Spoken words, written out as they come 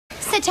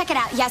So check it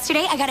out.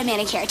 Yesterday, I got a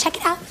manicure. Check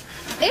it out.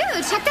 Ew,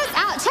 check this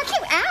out. Check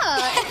you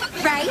out.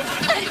 Right?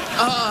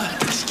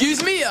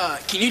 Excuse me,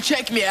 can you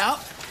check me out?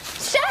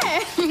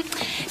 Sure.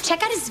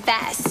 Check out his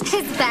vest.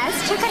 His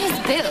vest? Check out his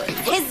boots.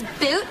 His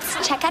boots?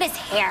 Check out his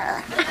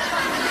hair.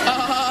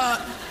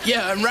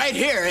 Yeah, I'm right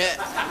here.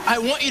 I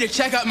want you to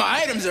check out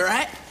my items, all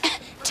right?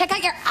 Check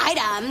out your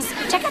items.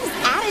 Check out his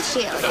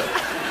attitude.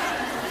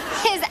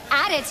 His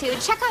attitude.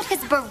 Check out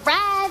his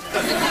breath.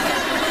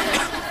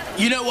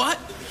 You know what?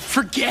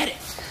 Forget it.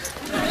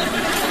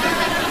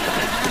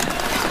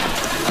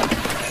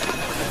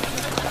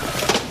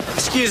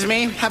 Excuse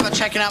me, how about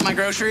checking out my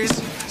groceries?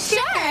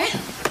 Sure.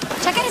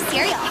 Check out his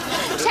cereal.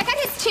 Check out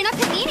his tuna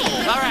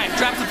panini. All right,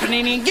 drop the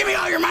panini. Give me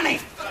all your money.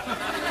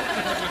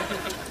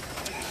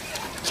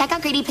 Check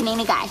out Greedy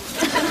Panini Guy.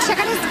 Check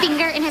out his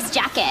finger in his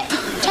jacket.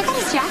 Check out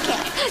his jacket.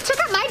 Check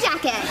out my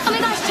jacket. Oh my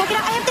gosh, check it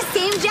out. I have the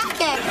same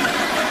jacket.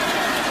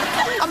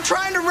 I'm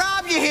trying to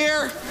rob you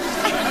here.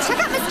 Check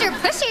out Mr.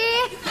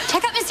 Pushy.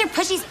 Check out Mr.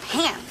 Pushy's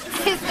pants.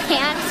 His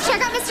pants.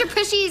 Check out Mr.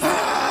 Pushy's...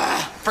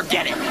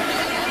 Forget it.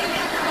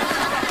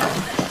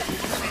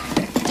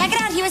 Check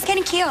it out. He was kind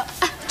of cute.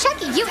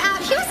 Check you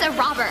out. He was a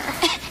robber.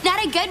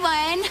 Not a good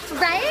one.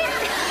 Right?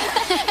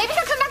 Maybe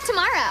he'll come back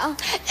tomorrow.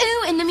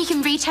 Ooh, and then we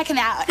can recheck him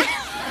out.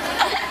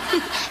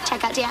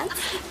 Check out Dan.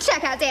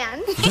 Check out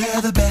Dan.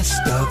 We're the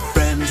best of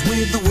friends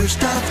with the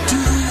worst of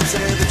dudes.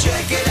 And the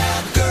check it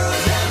out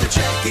girls have the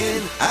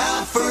checking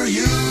out for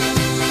you.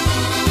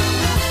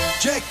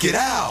 Check it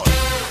out.